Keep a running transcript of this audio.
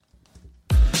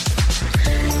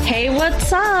Hey,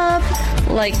 what's up?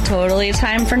 Like, totally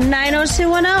time for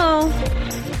 90210.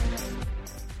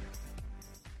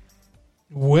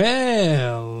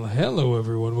 Well, hello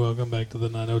everyone. Welcome back to the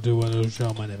 90210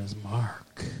 show. My name is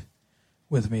Mark.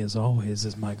 With me, as always,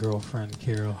 is my girlfriend,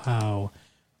 Carol. How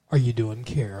are you doing,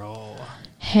 Carol?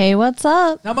 Hey, what's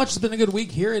up? Not much. It's been a good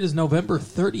week here. It is November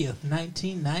 30th,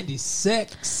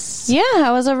 1996. Yeah,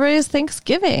 how was everybody's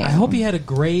Thanksgiving? I hope you had a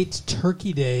great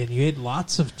turkey day and you ate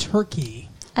lots of turkey.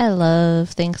 I love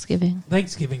Thanksgiving.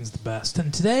 Thanksgiving's the best.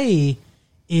 And today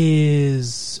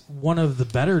is one of the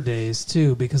better days,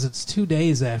 too, because it's 2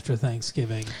 days after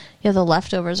Thanksgiving. Yeah, the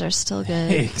leftovers are still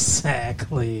good.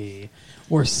 Exactly.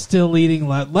 We're still eating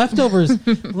leftovers.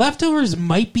 Leftovers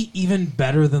might be even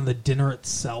better than the dinner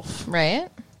itself. Right?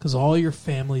 Because all your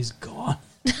family's gone.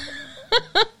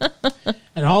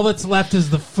 And all that's left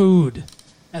is the food.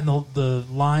 And the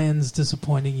lions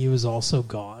disappointing you is also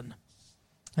gone.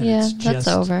 And Yeah, it's that's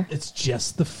over. It's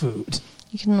just the food.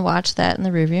 You can watch that in the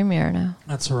rearview mirror now.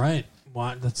 That's right.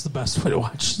 That's the best way to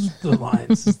watch the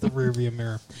Lions is the rearview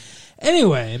mirror.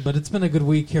 Anyway, but it's been a good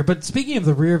week here. But speaking of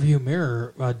the rearview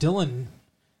mirror,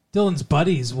 Dylan's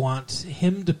buddies want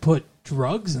him to put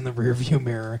drugs in the rearview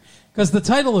mirror because the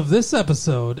title of this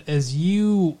episode, as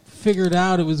you figured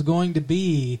out it was going to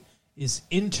be, is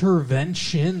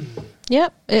Intervention.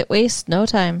 Yep, it wastes no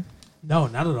time. No,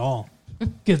 not at all.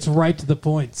 Gets right to the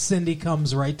point. Cindy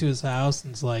comes right to his house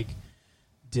and is like,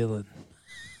 Dylan,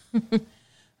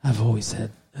 I've always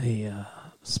had a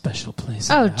special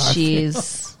place in Oh, my heart.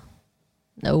 jeez.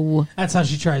 No. That's how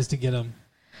she tries to get him.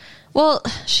 Well,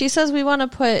 she says we want to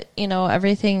put,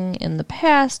 everything in the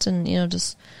past and,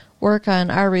 just work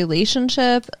on our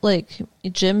relationship. Like,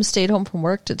 Jim stayed home from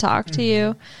work to talk to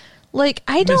you. Like,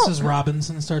 Mrs.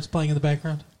 Robinson starts playing in the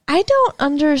background. I don't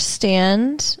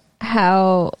understand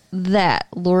how that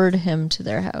lured him to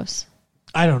their house.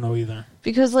 I don't know either.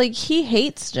 Because, he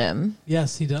hates Jim.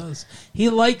 Yes, he does. He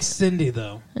likes Cindy,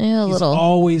 though. Yeah, He's little.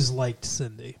 always liked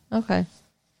Cindy. Okay.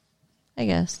 I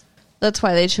guess. That's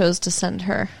why they chose to send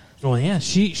her. Well, yeah,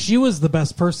 she was the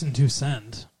best person to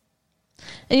send.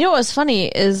 And you know what's funny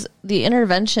is the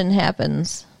intervention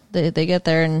happens. They get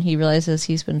there and he realizes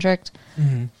he's been tricked.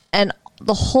 Mm-hmm. And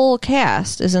the whole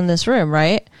cast is in this room,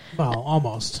 right? Well,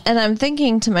 almost. And I'm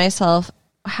thinking to myself,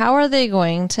 how are they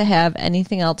going to have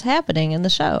anything else happening in the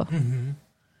show? Mm-hmm.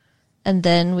 And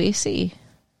then we see.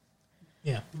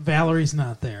 Yeah, Valerie's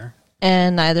not there.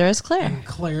 And neither is Claire. And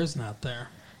Claire's not there.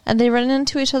 And they run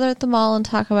into each other at the mall and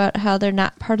talk about how they're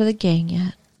not part of the gang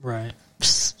yet. Right.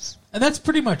 And that's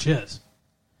pretty much it.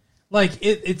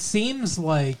 It seems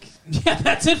like... Yeah,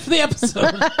 that's it for the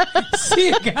episode. See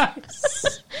you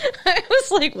guys. I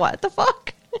was like, what the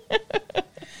fuck?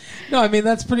 No, I mean,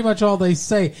 that's pretty much all they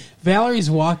say.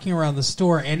 Valerie's walking around the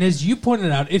store, and as you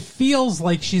pointed out, it feels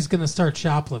like she's going to start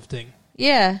shoplifting.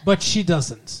 Yeah. But she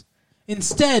doesn't.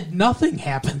 Instead, nothing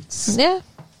happens. Yeah.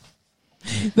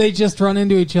 They just run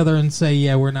into each other and say,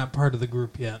 yeah, we're not part of the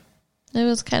group yet. It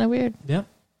was kind of weird. Yep.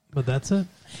 But that's it.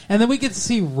 And then we get to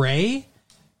see Ray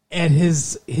at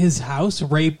his house,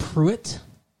 Ray Pruitt,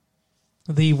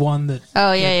 the one that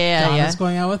Donna's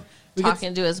going out with.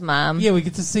 Talking to his mom. Yeah, we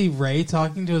get to see Ray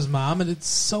talking to his mom, and it's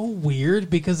so weird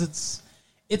because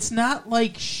it's not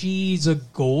like she's a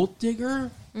gold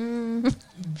digger. I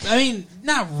mean,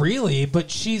 not really, but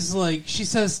she's like, she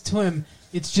says to him,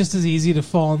 it's just as easy to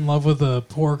fall in love with a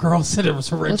poor girl as it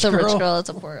was a rich girl. With a rich girl, it's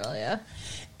a poor girl, yeah.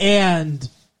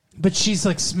 But she's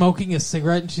like smoking a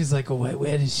cigarette, and she's like, "Oh,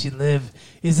 where does she live?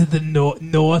 Is it the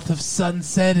north of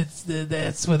Sunset?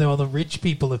 That's where all the rich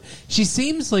people live." She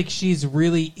seems like she's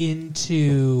really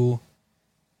into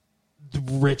the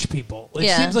rich people. It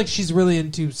seems like she's really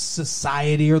into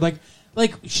society, or like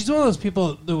she's one of those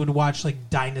people that would watch like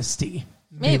Dynasty,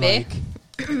 maybe,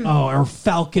 or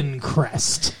Falcon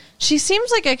Crest. She seems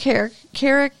like a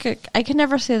I can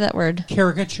never say that word.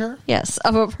 Caricature? Yes,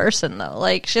 of a person, though.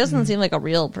 Like, she doesn't seem like a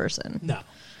real person. No.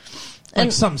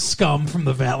 Like some scum from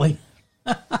the valley.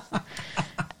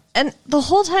 And the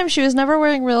whole time, she was never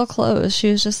wearing real clothes. She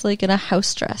was just, like, in a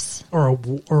house dress. Or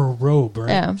a robe, right?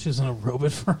 Yeah. She was in a robe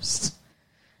at first.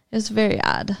 It was very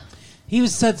odd. He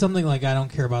said something like, I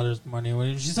don't care about his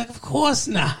money. She's like, of course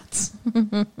not.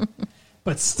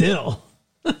 But still...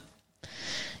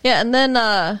 Yeah, and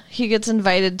then he gets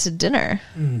invited to dinner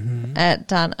at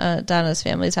Donna's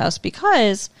family's house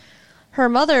because her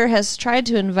mother has tried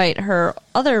to invite her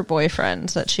other boyfriend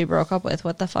that she broke up with.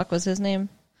 What the fuck was his name?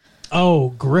 Oh,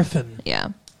 Griffin. Yeah.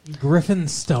 Griffin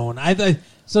Stone.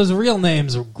 So his real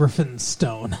name's Griffin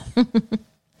Stone.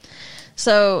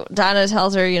 So Donna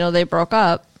tells her, they broke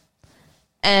up.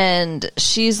 And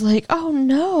she's like, "Oh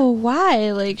no,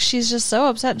 why?" Like she's just so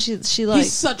upset. She like,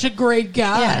 he's such a great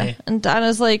guy. yeah. And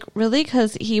Donna's like, "Really?"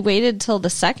 Because he waited till the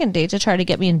second date to try to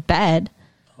get me in bed.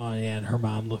 Oh yeah, and her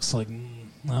mom looks like, I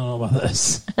don't know about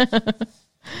this.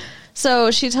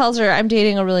 So she tells her, "I'm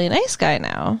dating a really nice guy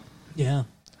now." Yeah,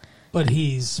 but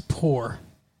he's poor.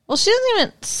 Well, she doesn't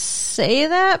even say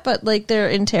that, but like they're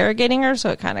interrogating her, so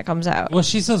it kind of comes out. Well,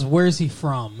 she says, "Where's he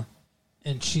from?"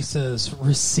 And she says,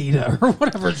 "Reseda," or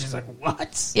whatever. She's like,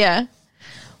 "What?" Yeah.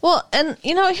 Well, and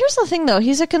here's the thing though.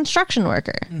 He's a construction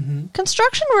worker. Mm-hmm.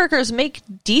 Construction workers make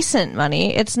decent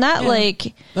money. It's not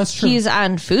like that's true. He's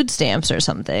on food stamps or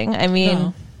something. I mean,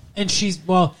 no.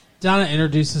 And Donna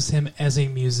introduces him as a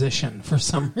musician for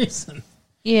some reason.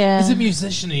 Yeah. He's a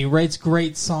musician and he writes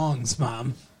great songs,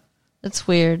 Mom. That's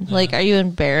weird. Yeah. Like, are you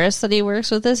embarrassed that he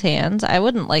works with his hands? I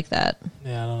wouldn't like that.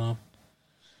 Yeah, I don't know.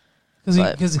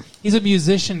 Because he's a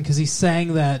musician because he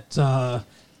sang that The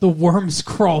Worms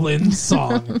Crawl In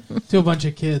song to a bunch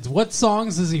of kids. What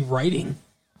songs is he writing?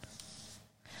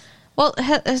 Well,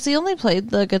 has he only played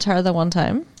the guitar the one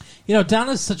time?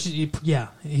 Donna's such a... Yeah,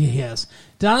 he has.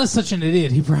 Donna's such an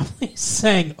idiot. He probably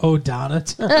sang "Oh, Donna"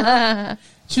 to her.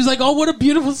 She was like, "Oh, what a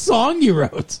beautiful song you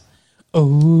wrote."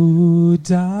 Oh,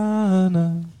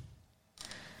 Donna.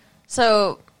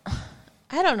 So,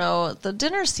 I don't know. The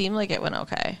dinner seemed like it went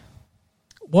okay.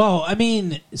 Well, I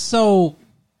mean, so...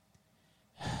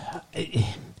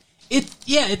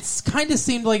 It's kind of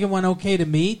seemed like it went okay to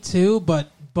me, too, but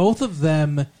both of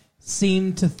them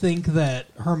seemed to think that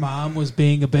her mom was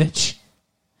being a bitch.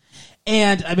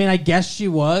 And, I mean, I guess she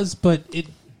was, but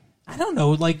I don't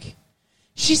know, like...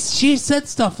 She said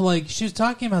stuff like, she was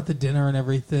talking about the dinner and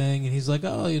everything, and he's like,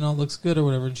 "Oh, it looks good," or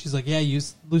whatever. And she's like, "Yeah,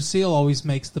 Lucille always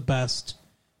makes the best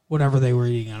whatever they were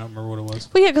eating." I don't remember what it was.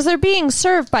 Well, yeah, because they're being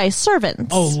served by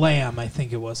servants. Oh, lamb, I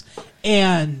think it was.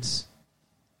 And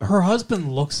her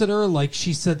husband looks at her like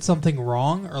she said something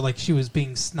wrong, or like she was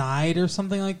being snide or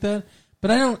something like that.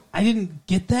 But I didn't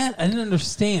get that. I didn't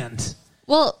understand.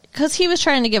 Well, because he was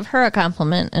trying to give her a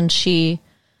compliment, and she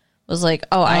was like,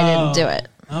 "Oh, I didn't do it."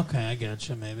 Okay, I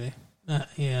gotcha, maybe.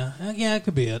 Yeah, it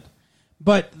could be it.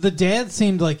 But the dad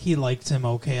seemed like he liked him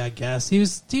okay, I guess. He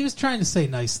was trying to say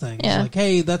nice things. Yeah. Like,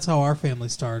 "Hey, that's how our family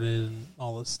started," and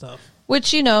all this stuff.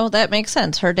 Which, that makes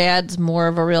sense. Her dad's more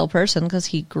of a real person because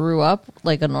he grew up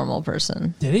like a normal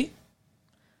person. Did he?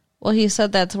 Well, he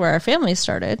said that's where our family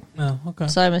started. Oh, okay.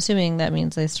 So I'm assuming that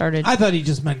means they started. I thought he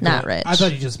just meant not rich. I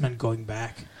thought he just meant going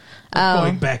back.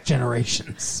 Going back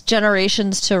generations.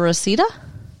 Generations to Reseda?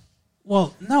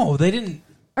 Well, no, they didn't.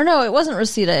 Or no, it wasn't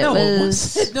Reseda. It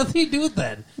was it had nothing to do with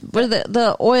that. What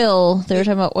the oil? They were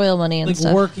talking about oil money and like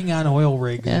stuff. Working on oil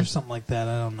rigs or something like that.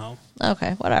 I don't know.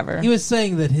 Okay, whatever. He was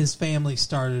saying that his family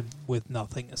started with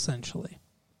nothing, essentially.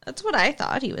 That's what I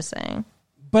thought he was saying.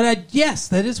 But yes,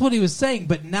 that is what he was saying,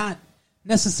 but not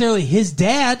necessarily his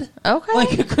dad. Okay.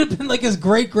 Like, it could have been like his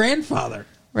great-grandfather.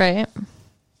 Right.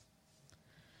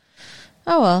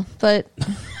 Oh, well, but...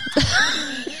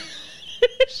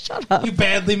 Shut up. You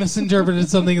badly misinterpreted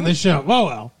something in the show. Oh,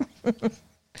 well.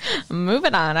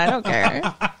 Moving on. I don't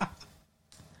care.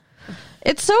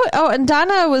 It's so... Oh, and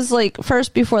Donna was like,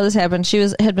 first before this happened,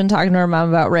 had been talking to her mom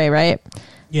about Ray, right?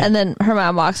 Yeah. And then her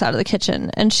mom walks out of the kitchen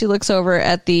and she looks over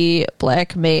at the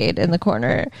black maid in the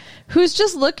corner who's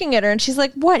just looking at her and she's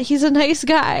like, "What? He's a nice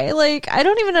guy." Like, I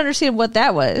don't even understand what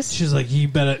that was. She's like, you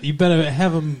better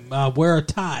have him wear a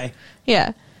tie.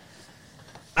 Yeah.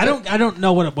 I don't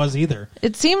know what it was either.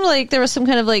 It seemed like there was some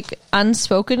kind of like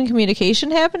unspoken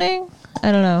communication happening.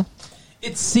 I don't know.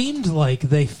 It seemed like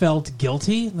they felt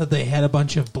guilty that they had a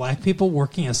bunch of black people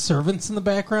working as servants in the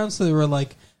background, so they were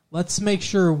like, "Let's make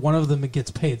sure one of them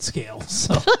gets paid scale."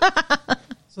 So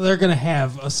they're going to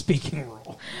have a speaking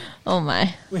role. Oh,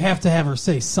 my. We have to have her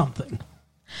say something.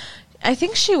 I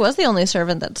think she was the only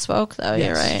servant that spoke, though. Yes,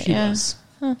 you're right. She was.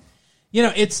 Huh.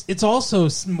 It's also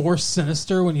more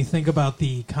sinister when you think about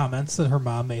the comments that her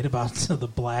mom made about the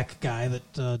black guy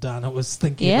that Donna was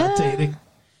thinking about dating.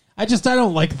 I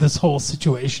don't like this whole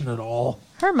situation at all.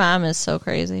 Her mom is so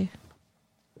crazy.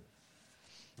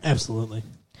 Absolutely.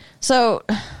 So,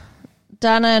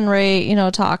 Donna and Ray,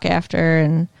 talk after,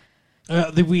 and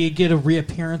we get a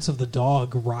reappearance of the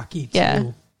dog, Rocky,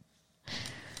 too.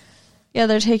 Yeah,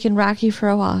 they're taking Rocky for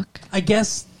a walk. I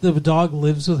guess the dog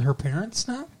lives with her parents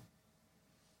now?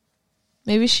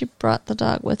 Maybe she brought the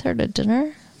dog with her to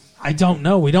dinner? I don't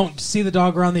know. We don't see the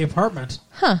dog around the apartment.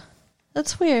 Huh.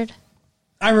 That's weird.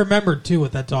 I remembered, too,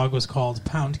 what that dog was called,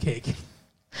 Pound Cake.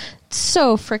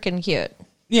 So freaking cute.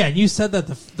 Yeah, you said that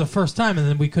the first time, and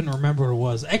then we couldn't remember what it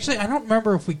was. Actually, I don't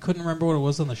remember if we couldn't remember what it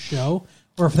was on the show,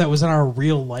 or if that was in our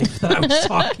real life that I was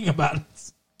talking about.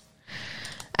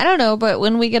 I don't know, but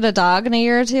when we get a dog in a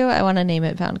year or two, I want to name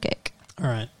it Pound Cake. All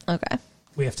right. Okay.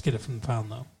 We have to get it from the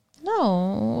pound, though.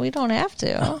 No, we don't have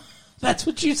to. That's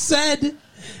what you said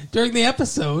during the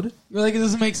episode. You're like, it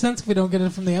doesn't make sense if we don't get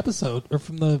it from the episode or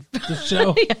from the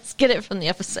show. Yes, get it from the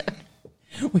episode.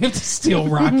 We have to steal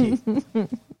Rocky.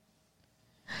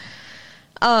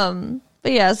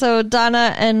 But yeah, so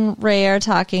Donna and Ray are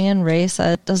talking, and Ray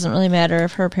said it doesn't really matter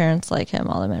if her parents like him.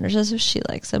 All that matters is if she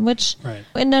likes him, which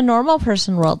in a normal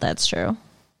person world, that's true.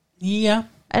 Yeah.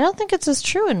 I don't think it's as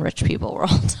true in rich people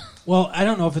world. Well, I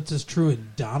don't know if it's as true in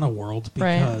Donna world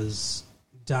because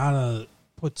Donna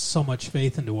puts so much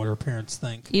faith into what her parents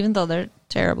think. Even though they're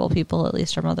terrible people, at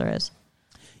least her mother is.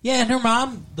 Yeah, and her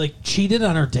mom, like, cheated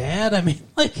on her dad. I mean,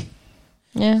 like,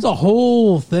 yeah, it's a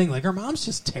whole thing. Like, her mom's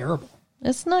just terrible.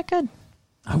 It's not good.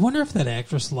 I wonder if that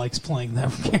actress likes playing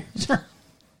that character.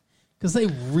 Because they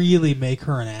really make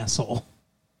her an asshole.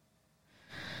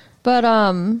 But,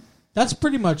 that's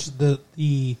pretty much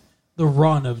the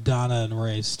run of Donna and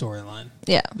Ray's storyline.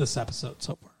 Yeah. This episode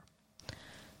so far.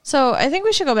 So I think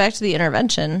we should go back to the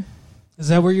intervention. Is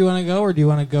that where you want to go, or do you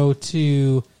want to go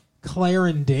to Claire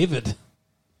and David?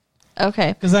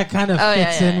 Okay. Because that kind of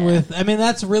fits in with... I mean,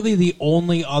 that's really the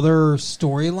only other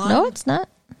storyline. No, it's not.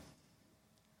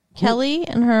 Kelly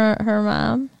and her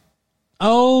mom.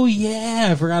 Oh, yeah.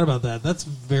 I forgot about that. That's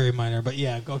very minor, but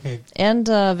yeah, okay. And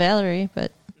Valerie,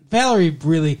 but...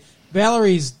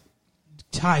 Valerie's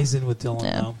ties in with Dylan,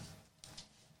 though.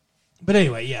 But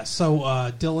anyway, yeah,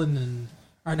 so David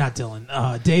and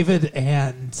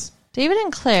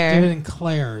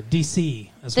Claire, DC,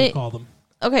 as we call them.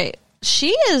 Okay,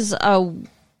 she is a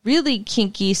really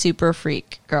kinky super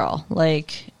freak girl.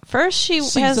 Like, first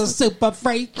she's a super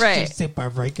freak. Right. She's super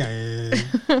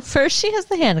freaker. First she has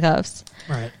the handcuffs.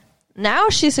 Right. Now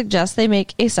she suggests they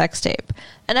make a sex tape.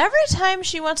 And every time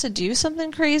she wants to do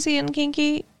something crazy and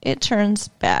kinky, it turns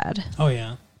bad. Oh,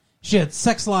 yeah. She had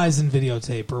Sex Lies and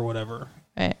Videotape or whatever.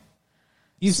 Right.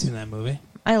 You've seen that movie.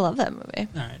 I love that movie.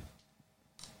 All right.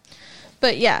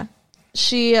 But yeah,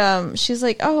 she's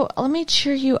like, oh, let me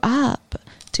cheer you up.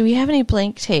 Do we have any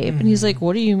blank tape? And he's like,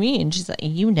 what do you mean? She's like,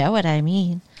 you know what I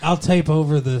mean. I'll tape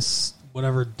over this,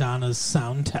 whatever, Donna's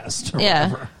sound test or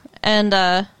whatever.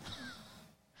 And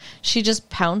she just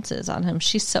pounces on him.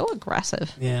 She's so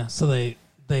aggressive. Yeah, so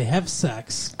they have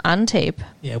sex. On tape.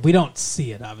 Yeah, we don't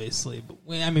see it, obviously. But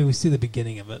we see the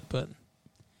beginning of it.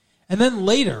 And then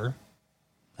later,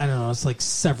 I don't know, it's like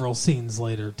several scenes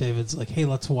later, David's like, hey,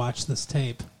 let's watch this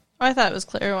tape. Oh, I thought it was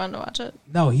Claire who wanted to watch it.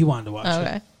 No, he wanted to watch it.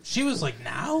 Okay. She was like,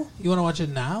 now? You want to watch it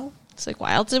now? It's like,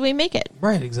 why else did we make it?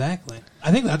 Right, exactly.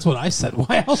 I think that's what I said.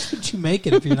 Why else would you make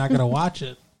it if you're not going to watch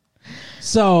it?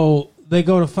 So they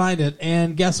go to find it,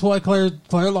 and guess what?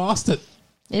 Claire lost it.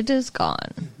 It is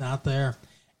gone. Not there.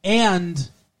 And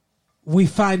we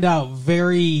find out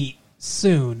very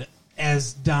soon,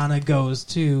 as Donna goes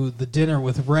to the dinner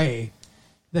with Ray,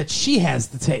 that she has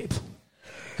the tape.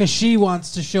 Because she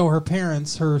wants to show her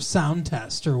parents her sound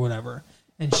test or whatever.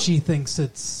 And she thinks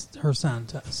it's her sound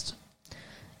test.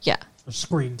 Yeah. Or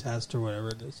screen test or whatever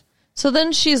it is. So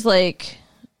then she's like...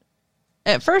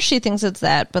 At first she thinks it's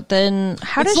that, but then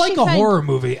how does she It's like a horror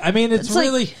movie. I mean, it's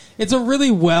a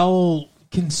really well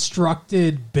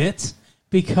constructed bit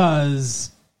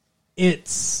because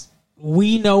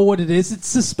we know what it is. It's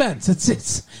suspense.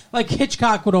 It's like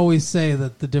Hitchcock would always say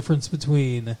that the difference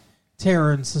between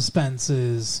terror and suspense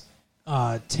is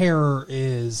terror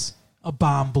is a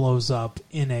bomb blows up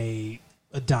in a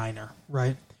diner,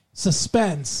 right?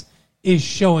 Suspense is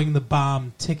showing the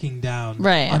bomb ticking down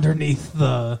underneath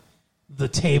the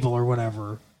table or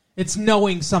whatever. It's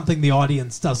knowing something the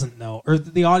audience doesn't know, or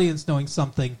the audience knowing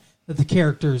something that the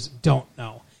characters don't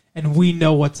know, and we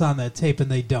know what's on that tape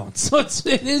and they don't. So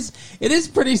it is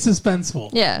pretty suspenseful.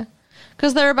 Yeah,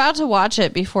 because they're about to watch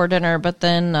it before dinner, but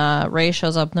then Ray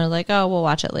shows up and they're like, "Oh, we'll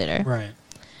watch it later." Right.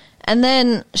 And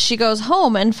then she goes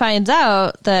home and finds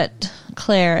out that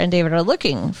Claire and David are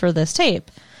looking for this tape.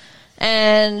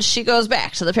 And she goes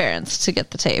back to the parents to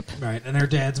get the tape. Right, and her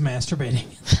dad's masturbating.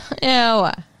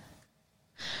 Yeah.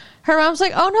 Her mom's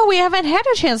like, oh, no, we haven't had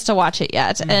a chance to watch it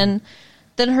yet. Mm. And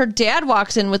then her dad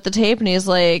walks in with the tape, and he's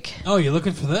like... Oh, you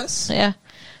looking for this? Yeah.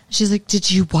 She's like, did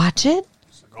you watch it?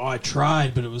 She's like, oh, I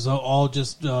tried, but it was all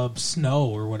just snow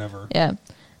or whatever. Yeah.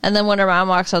 And then when her mom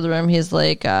walks out of the room, he's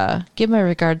like, give my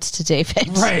regards to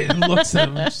David. Right, and looks at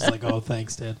him, and she's like, oh,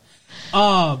 thanks, Dad.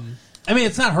 I mean,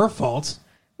 it's not her fault.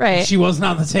 Right. She wasn't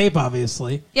on the tape,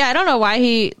 obviously. Yeah, I don't know why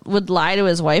he would lie to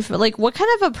his wife, but like, what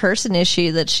kind of a person is she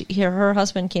that her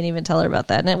husband can't even tell her about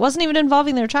that? And it wasn't even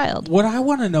involving their child. What I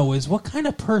want to know is, what kind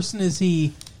of person is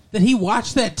he that he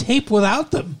watched that tape without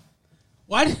them?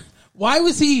 Why Why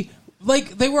was he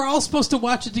like? They were all supposed to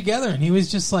watch it together, and he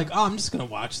was just like, "Oh, I'm just going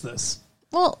to watch this."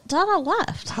 Well, Donna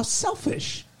left. How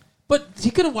selfish! But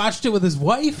he could have watched it with his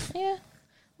wife. Yeah.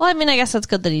 Well, I mean, I guess that's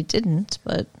good that he didn't,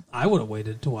 but I would have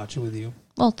waited to watch it with you.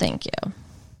 Well, thank you.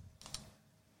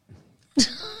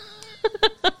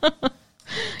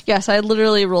 Yes, I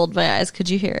literally rolled my eyes. Could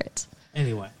you hear it?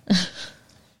 Anyway.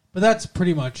 But that's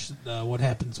pretty much what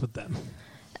happens with them.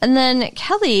 And then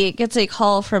Kelly gets a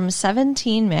call from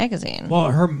 17 Magazine.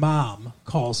 Well, her mom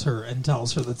calls her and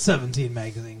tells her that 17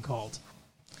 Magazine called.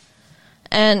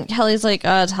 And Kelly's like,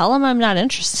 tell him I'm not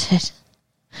interested.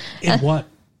 In what?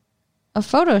 A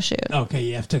photo shoot. Okay,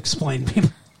 you have to explain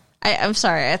people. I'm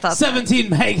sorry, I thought 17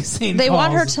 Magazine they calls.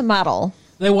 want her to model.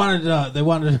 They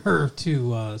wanted her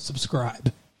to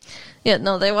subscribe. Yeah,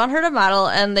 no, they want her to model,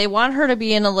 and they want her to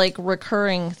be in a like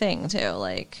recurring thing too.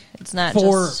 Like it's not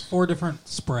four different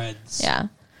spreads. Yeah,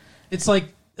 it's like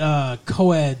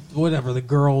co-ed, whatever, the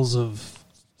girls of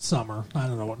summer. I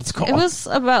don't know what it's called. It was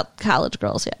about college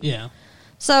girls. Yeah. Yeah.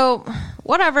 So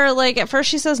whatever. Like at first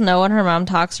she says no, and her mom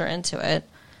talks her into it.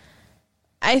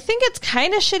 I think it's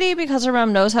kind of shitty because her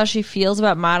mom knows how she feels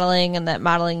about modeling, and that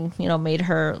modeling, made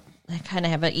her kind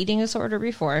of have an eating disorder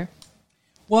before.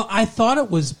 Well, I thought it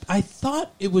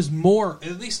was more,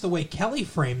 at least the way Kelly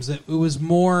frames it, it was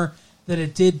more that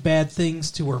it did bad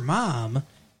things to her mom,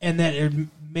 and that it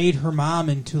made her mom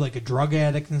into like a drug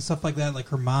addict and stuff like that. Like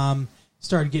her mom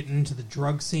started getting into the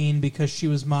drug scene because she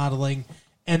was modeling,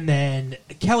 and then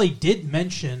Kelly did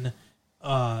mention,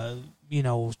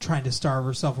 trying to starve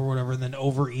herself or whatever, and then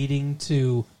overeating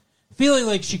to feeling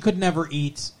like she could never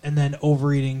eat, and then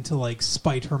overeating to like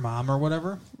spite her mom or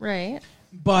whatever. Right.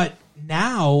 But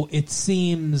now it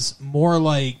seems more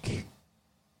like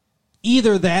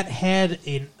either that had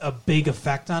a big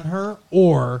effect on her,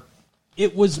 or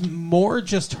it was more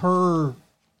just her,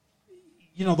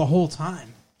 the whole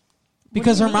time.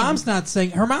 Because her mom's not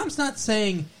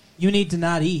saying you need to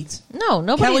not eat. No,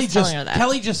 nobody's telling her that.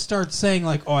 Kelly just starts saying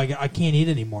like, "Oh, I can't eat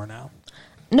anymore now."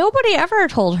 Nobody ever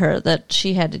told her that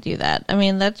she had to do that. I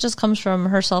mean, that just comes from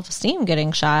her self-esteem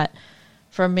getting shot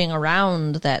from being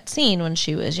around that scene when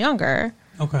she was younger.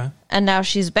 Okay. And now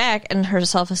she's back and her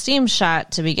self-esteem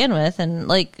shot to begin with. And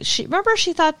like, she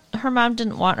thought her mom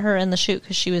didn't want her in the shoot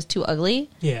because she was too ugly.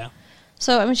 Yeah.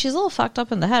 So, I mean, she's a little fucked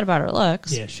up in the head about her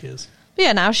looks. Yeah, she is. But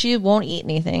yeah, now she won't eat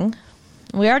anything.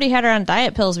 We already had her on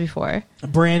diet pills before.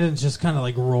 Brandon's just kind of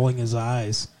like rolling his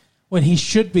eyes when he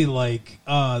should be like,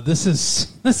 this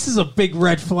is a big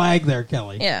red flag there,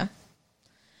 Kelly. Yeah.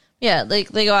 Yeah, like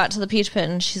they go out to the peach pit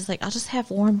and she's like, I'll just have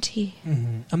warm tea.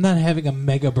 Mm-hmm. I'm not having a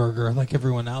mega burger like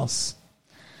everyone else.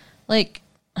 Like,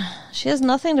 she has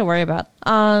nothing to worry about.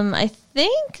 I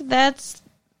think that's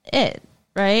it,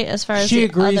 right? As far as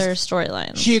other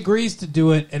storylines. She agrees to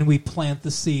do it, and we plant the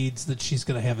seeds that she's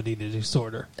going to have an eating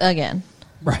disorder. Again.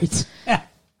 Right. Yeah.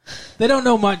 They don't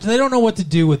know much. They don't know what to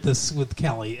do with this, with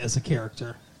Kelly as a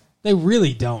character. They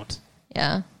really don't.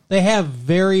 Yeah. They have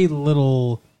very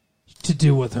little to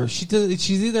do with her.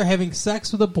 She's either having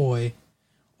sex with a boy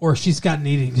or she's got an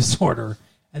eating disorder.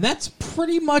 And that's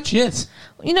pretty much it.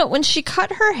 When she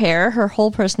cut her hair, her whole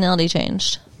personality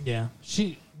changed. Yeah.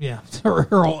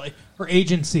 Her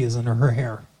agency is under her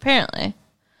hair. Apparently.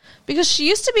 Because she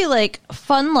used to be like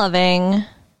fun-loving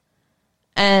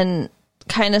and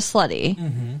kind of slutty.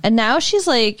 Mm-hmm. And now she's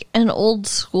like an old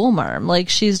school marm. Like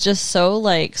she's just so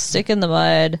like stick in the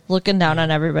mud, looking down on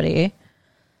everybody.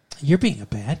 You're being a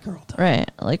bad girl, though.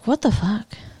 Right. Like, what the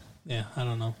fuck? Yeah, I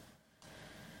don't know.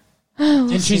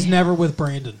 And she's never with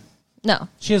Brandon. No.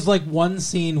 She has, like, one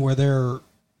scene where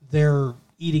they're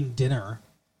eating dinner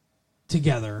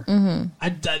together.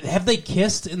 Mm-hmm. Have they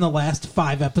kissed in the last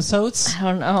 5 episodes? I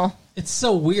don't know. It's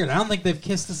so weird. I don't think they've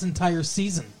kissed this entire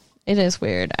season. It is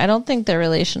weird. I don't think their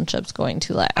relationship's going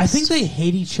to last. I think they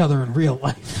hate each other in real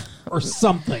life or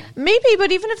something. Maybe,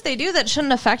 but even if they do, that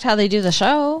shouldn't affect how they do the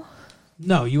show.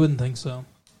 No, you wouldn't think so.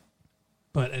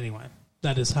 But anyway,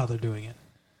 that is how they're doing it.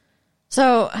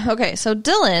 So, okay, so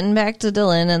Dylan, back to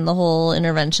Dylan and the whole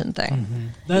intervention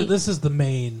thing. Mm-hmm. This is the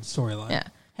main storyline. Yeah.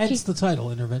 Hence the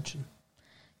title, Intervention.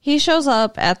 He shows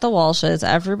up at the Walshes,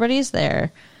 everybody's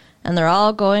there, and they're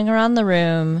all going around the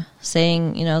room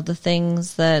saying, the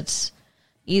things that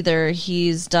either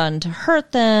he's done to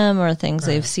hurt them or things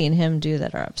they've seen him do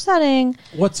that are upsetting.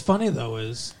 What's funny, though,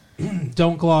 is,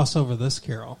 don't gloss over this,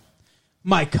 Carol.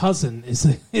 My cousin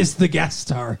is the guest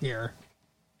star here.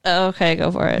 Okay,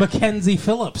 go for it. Mackenzie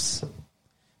Phillips.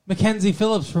 Mackenzie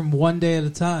Phillips from One Day at a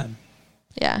Time.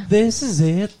 Yeah. This is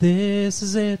it. This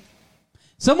is it.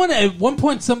 Someone at one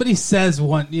point, somebody says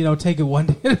take it one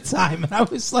day at a time, and I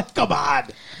was like, come on,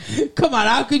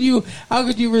 how could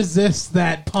you resist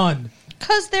that pun?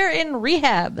 Because they're in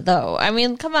rehab, though. I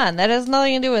mean, come on, that has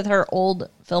nothing to do with her old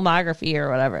filmography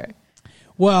or whatever.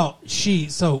 Well,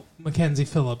 Mackenzie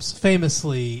Phillips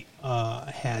famously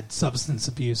had substance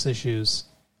abuse issues,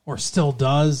 or still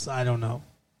does, I don't know.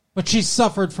 But she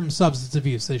suffered from substance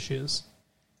abuse issues,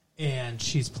 and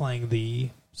she's playing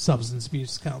the substance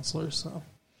abuse counselor, so...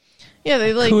 Yeah,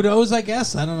 they kudos, I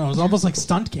guess. I don't know. It was almost like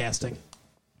stunt casting.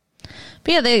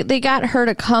 But yeah, they got her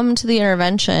to come to the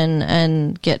intervention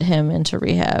and get him into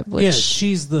rehab. Which, yeah,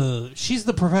 she's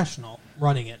the professional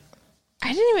running it.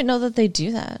 I didn't even know that they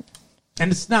do that.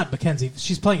 And it's not Mackenzie.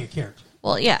 She's playing a character.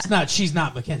 Well, yeah. She's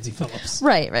not Mackenzie Phillips.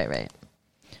 Right.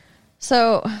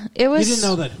 So it was... You didn't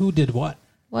know that who did what?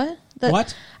 What?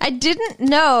 What? I didn't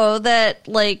know that,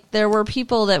 there were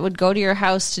people that would go to your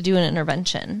house to do an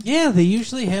intervention. Yeah, they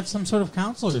usually have some sort of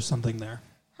counselor or something there.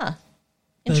 Huh.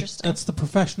 Interesting. That's the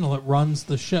professional that runs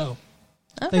the show.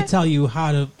 Okay. They tell you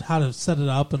how to set it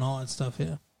up and all that stuff,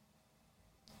 yeah.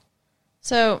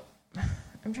 So,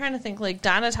 I'm trying to think,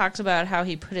 Donna talks about how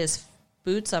he put his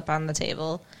boots up on the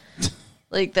table.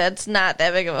 That's not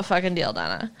that big of a fucking deal,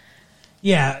 Donna.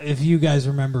 Yeah, if you guys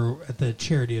remember at the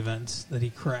charity event that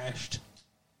he crashed,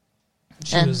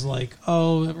 she was like,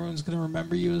 "Oh, everyone's going to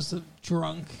remember you as a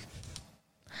drunk."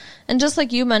 And just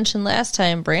like you mentioned last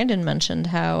time, Brandon mentioned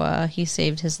how he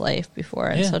saved his life before,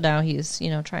 and so now he's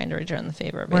trying to return the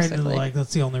favor. Basically, Brandon,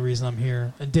 that's the only reason I'm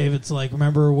here. And David's like,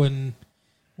 "Remember when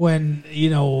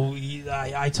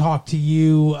I talked to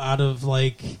you out of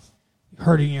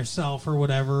hurting yourself or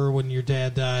whatever when your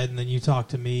dad died, and then you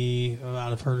talked to me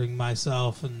out of hurting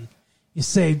myself, and you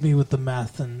saved me with the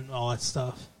meth and all that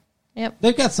stuff." Yep.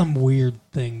 They've got some weird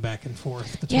thing back and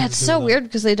forth. Yeah, it's so weird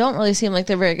because they don't really seem like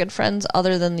they're very good friends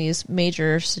other than these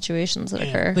major situations that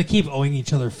occur. They keep owing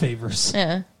each other favors.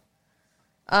 Yeah.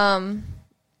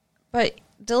 But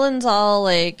Dylan's all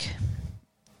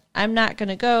I'm not going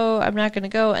to go.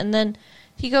 And then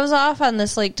he goes off on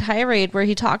this tirade where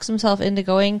he talks himself into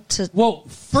going to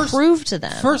prove to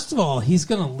them. First of all, he's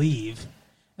going to leave.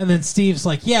 And then Steve's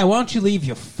like, "Yeah, why don't you leave,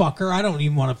 you fucker? I don't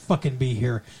even want to fucking be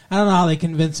here. I don't know how they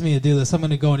convinced me to do this. I'm going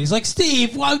to go." And he's like,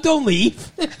 "Steve, don't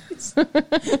leave."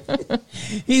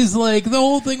 He's like, the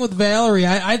whole thing with Valerie,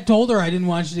 I told her I didn't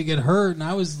want you to get hurt, and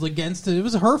I was against it. It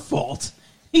was her fault.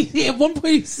 At one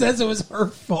point he says it was her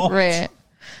fault. Right.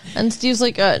 And Steve's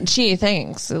like, gee,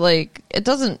 thanks. It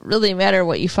doesn't really matter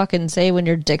what you fucking say when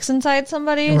your dick's inside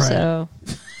somebody, right. So...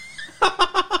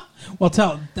 Well,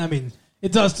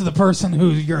 it does to the person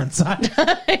who you're inside.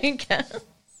 I guess.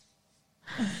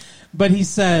 But he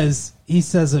says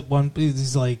at one,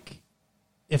 he's like,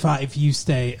 if you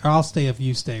stay, or I'll stay if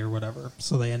you stay, or whatever.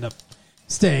 So they end up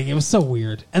staying. It was so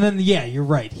weird. And then, yeah, you're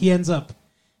right. He ends up,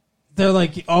 they're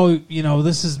like, "Oh,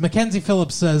 this is," Mackenzie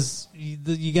Phillips says,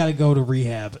 you got to go to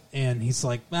rehab. And he's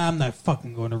like, "I'm not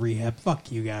fucking going to rehab.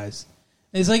 Fuck you guys."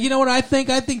 And he's like, "You know what I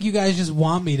think? I think you guys just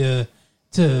want me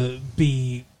to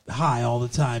be high all the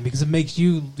time because it makes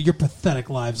your pathetic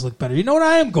lives look better. You know what?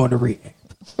 I am going to rehab."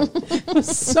 It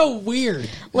was so weird.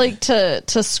 To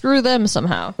screw them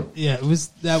somehow. Yeah, it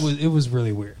was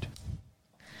really weird.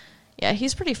 Yeah,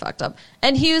 he's pretty fucked up.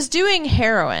 And he was doing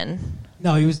heroin.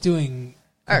 No, he was doing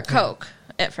or coke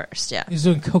at first, yeah. He was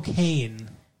doing cocaine.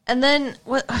 And then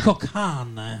what?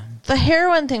 Cocaine. The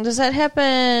heroin thing, does that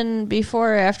happen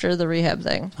before or after the rehab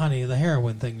thing? Honey, the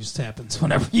heroin thing just happens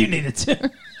whenever you need it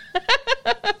to.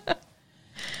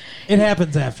 It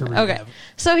happens after rehab. Okay.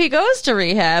 So he goes to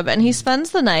rehab and he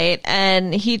spends the night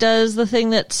and he does the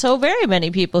thing that so very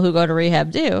many people who go to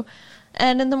rehab do.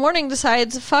 And in the morning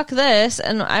decides, fuck this,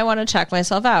 and I want to check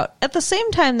myself out. At the same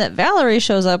time that Valerie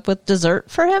shows up with dessert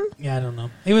for him. Yeah, I don't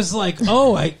know. He was like,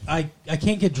 "Oh, I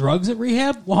can't get drugs at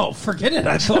rehab? Well, forget it.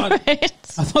 I thought right?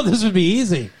 I thought this would be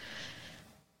easy."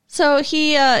 So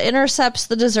he intercepts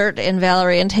the dessert and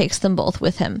Valerie and takes them both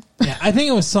with him. Yeah, I think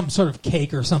it was some sort of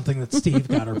cake or something that Steve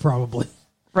got her, probably.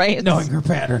 Right? Knowing her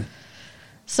pattern.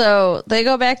 So they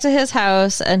go back to his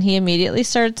house and he immediately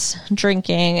starts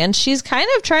drinking. And she's kind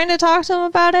of trying to talk to him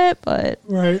about it, but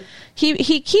right.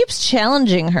 He keeps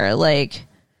challenging her,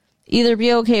 either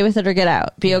be okay with it or get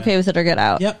out. Be okay with it or get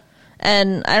out. Yep.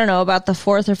 And I don't know, about the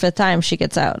fourth or fifth time she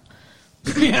gets out.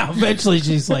 Yeah, eventually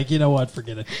she's like, "You know what,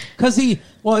 forget it." Because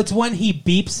it's when he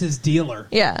beeps his dealer.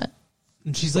 Yeah.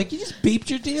 And she's like, "You just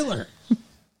beeped your dealer.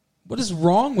 What is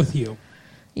wrong with you?"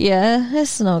 Yeah,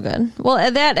 it's no good. Well,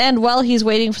 at that end, while he's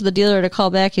waiting for the dealer to call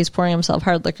back, he's pouring himself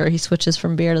hard liquor. He switches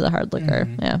from beer to the hard liquor.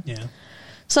 Mm-hmm. Yeah.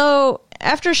 So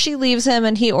after she leaves him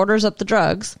and he orders up the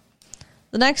drugs,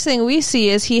 The next thing we see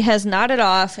is he has nodded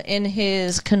off in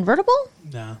his convertible?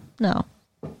 No.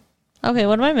 Okay,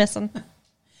 what am I missing?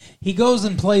 He goes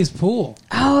and plays pool.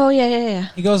 Oh, yeah.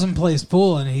 He goes and plays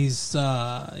pool, and he's,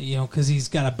 because he's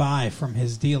got to buy from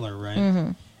his dealer, right?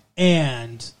 Mm-hmm.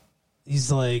 And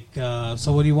he's like,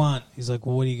 so what do you want? He's like,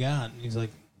 well, what do you got? And he's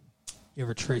like, you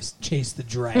ever chase the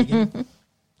dragon?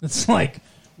 It's like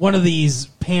one of these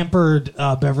pampered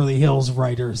Beverly Hills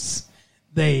writers.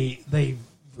 They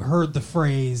heard the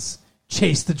phrase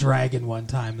chase the dragon one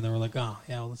time, and they were like, oh,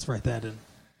 yeah, well, let's write that in.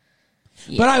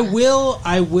 Yeah. But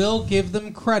I will give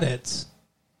them credit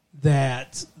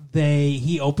that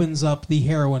he opens up the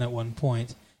heroin at one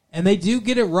point, and they do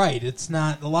get it right. It's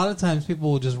not, a lot of times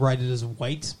people will just write it as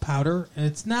white powder, and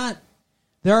it's not.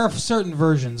 There are certain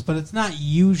versions, but it's not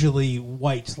usually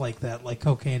white like that, like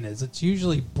cocaine is. It's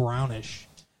usually brownish,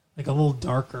 like a little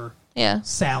darker,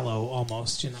 sallow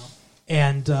almost,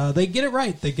 And they get it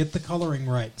right. They get the coloring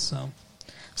right.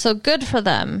 So good for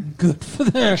them. Good for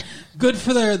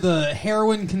the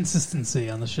heroin consistency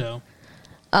on the show.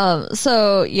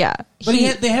 So yeah, but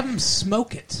they have him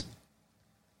smoke it,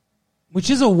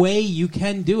 which is a way you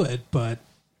can do it. But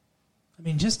I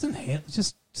mean, just inhale,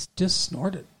 just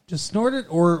snort it. Just snort it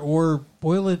or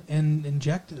boil it and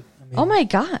inject it. I mean, oh my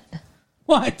God!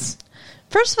 What?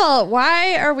 First of all,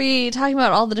 why are we talking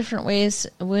about all the different ways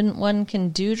when one can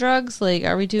do drugs? Like,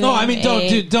 are we doing? No, I mean,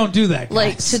 don't do that, guys.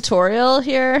 Like tutorial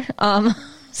here.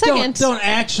 Second, don't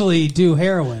actually do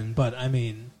heroin, but I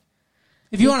mean,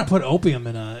 if you want to put opium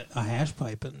in a hash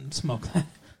pipe and smoke that,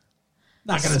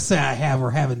 not going to say I have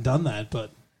or haven't done that,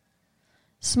 but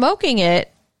smoking it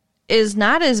is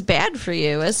not as bad for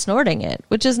you as snorting it,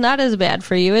 which is not as bad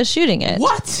for you as shooting it.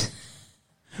 What?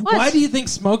 Why do you think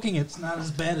smoking it's not as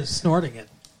bad as snorting it?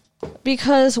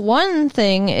 Because one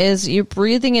thing is you're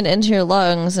breathing it into your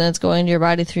lungs and it's going to your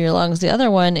body through your lungs. The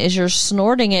other one is you're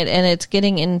snorting it and it's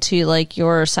getting into like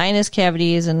your sinus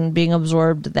cavities and being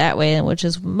absorbed that way, which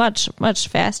is much, much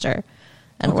faster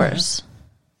and worse.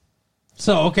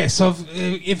 So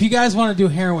if you guys want to do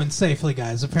heroin safely,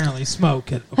 guys, apparently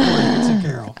smoke it, according to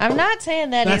Carol. I'm not saying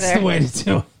that either. That's the way to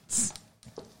do it.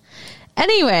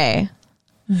 Anyway,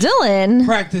 Dylan.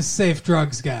 Practice safe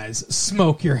drugs, guys.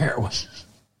 Smoke your heroin.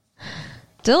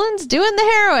 Dylan's doing the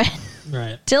heroin.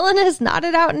 Right. Dylan has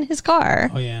nodded out in his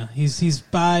car. Oh, yeah. He's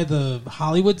by the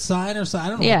Hollywood sign or something. I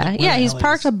don't know. Yeah, he's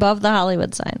parked above the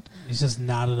Hollywood sign. He's just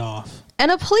nodded off. And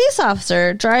a police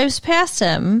officer drives past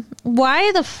him.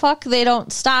 Why the fuck they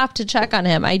don't stop to check on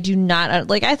him? I do not...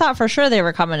 Like, I thought for sure they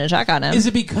were coming to check on him. Is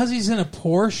it because he's in a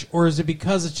Porsche, or is it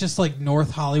because it's just like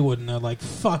North Hollywood and they're like,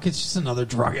 fuck, it's just another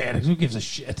drug addict. Who gives a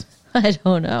shit? I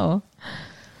don't know.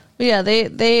 But yeah,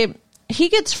 he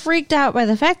gets freaked out by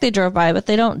the fact they drove by, but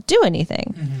they don't do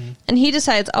anything. Mm-hmm. And he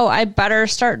decides, I better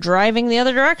start driving the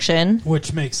other direction.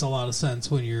 Which makes a lot of sense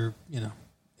when you're,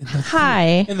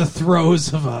 in the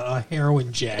throes of a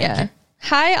heroin jag. Yeah.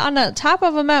 High on the top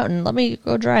of a mountain. Let me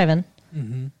go driving.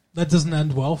 Mm-hmm. That doesn't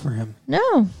end well for him.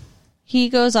 No. He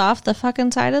goes off the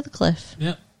fucking side of the cliff.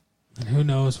 Yep. And who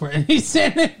knows where. And he's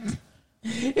in it.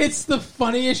 It's the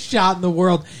funniest shot in the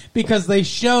world because they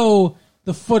show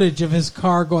the footage of his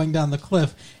car going down the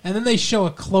cliff, and then they show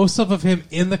a close-up of him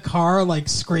in the car, like,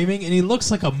 screaming, and he looks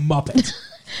like a Muppet.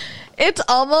 It's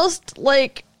almost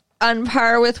like on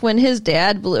par with when his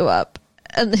dad blew up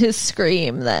and his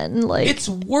scream then. Like, it's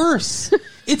worse.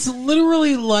 It's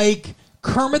literally like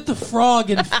Kermit the Frog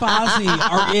and Fozzie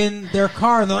are in their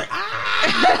car, and they're like,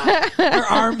 ah! Their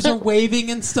arms are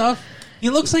waving and stuff. He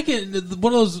looks like one of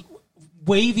those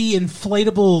wavy,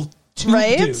 inflatable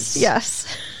tube dudes. Yes.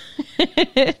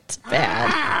 It's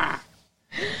bad.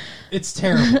 It's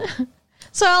terrible.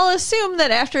 So I'll assume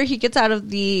that after he gets out of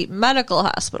the medical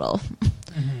hospital,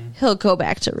 he'll go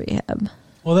back to rehab.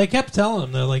 Well, they kept telling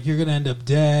him, they're like, you're going to end up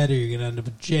dead, or you're going to end up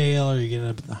in jail, or you're going to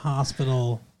end up in the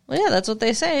hospital. Well, yeah, that's what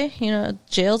they say.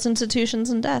 Jails, institutions,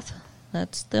 and death.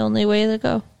 That's the only way to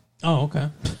go. Oh, okay.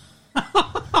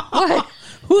 What?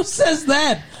 Who says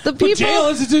that? The people, jail,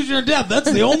 institution, or death.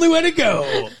 That's the only way to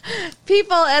go.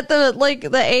 People at the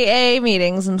AA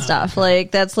meetings and stuff. Okay.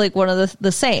 Like, that's like one of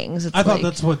the sayings. I thought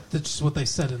that's what they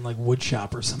said in like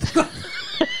woodshop or something.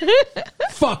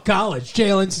 Fuck college,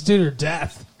 jail, institute, or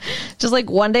death. Just like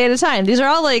one day at a time. These are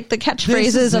all like the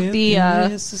catchphrases of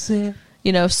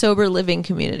the sober living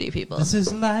community people. This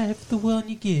is life, the one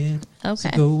you get. Okay.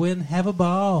 So go and have a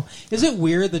ball. Is it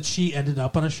weird that she ended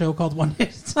up on a show called One Day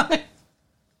at a Time?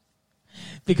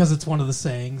 Because it's one of the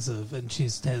sayings of, and she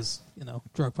has,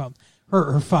 drug problems.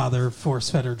 Her father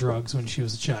force-fed her drugs when she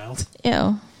was a child.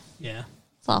 Ew. Yeah.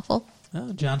 It's awful.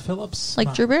 Oh, John Phillips.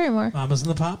 Like Drew Barrymore. Mamas and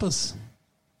the Papas.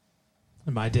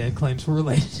 And my dad claims we're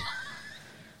related.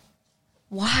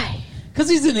 Why? Because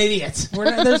he's an idiot.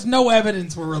 There's no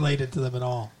evidence we're related to them at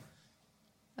all.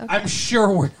 Okay. I'm sure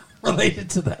we're not related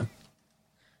to them.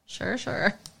 Sure.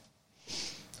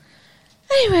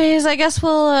 Anyways, I guess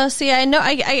we'll see. I know.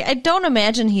 I don't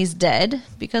imagine he's dead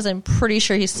because I'm pretty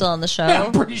sure he's still on the show. Yeah,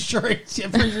 I'm pretty sure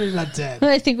he's not dead.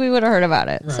 I think we would have heard about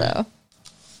it. Right. So.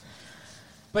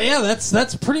 But yeah,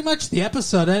 that's pretty much the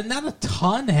episode, and not a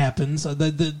ton happens.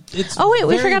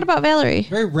 We forgot about Valerie.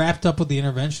 Very wrapped up with the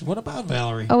intervention. What about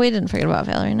Valerie? Oh, we didn't forget about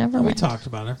Valerie. Never mind. We talked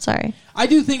about her. Sorry. I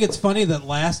do think it's funny that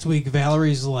last week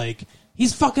Valerie's like,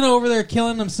 he's fucking over there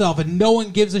killing himself, and no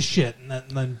one gives a shit. And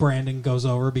then Brandon goes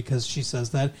over because she says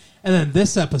that. And then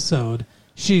this episode,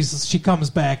 she comes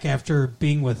back after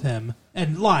being with him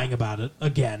and lying about it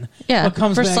again. Yeah,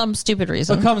 for some stupid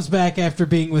reason. But comes back after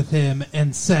being with him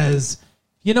and says,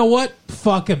 you know what?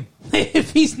 Fuck him.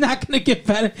 If he's not going to get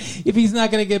better,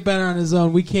 on his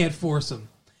own, we can't force him.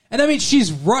 And I mean,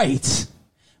 she's right,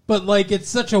 but like, it's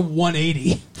such a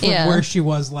 180 from where she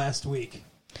was last week.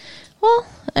 Well,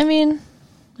 I mean,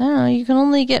 I don't know. You can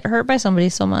only get hurt by somebody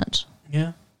so much.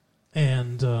 Yeah,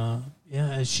 and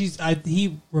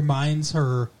he reminds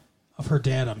her of her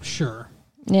dad, I'm sure.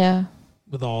 Yeah,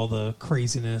 with all the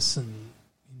craziness and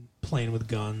playing with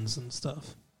guns and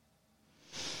stuff.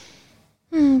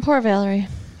 Poor Valerie.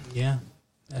 Yeah.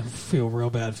 I feel real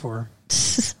bad for her.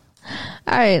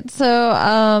 All right.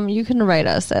 So you can write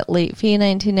us at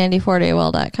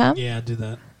latefee1994@AOL.com. Yeah, do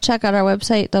that. Check out our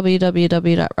website,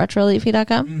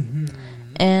 www.retrolatefee.com.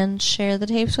 And share the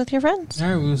tapes with your friends. All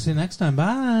right. We'll see you next time.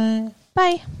 Bye.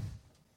 Bye.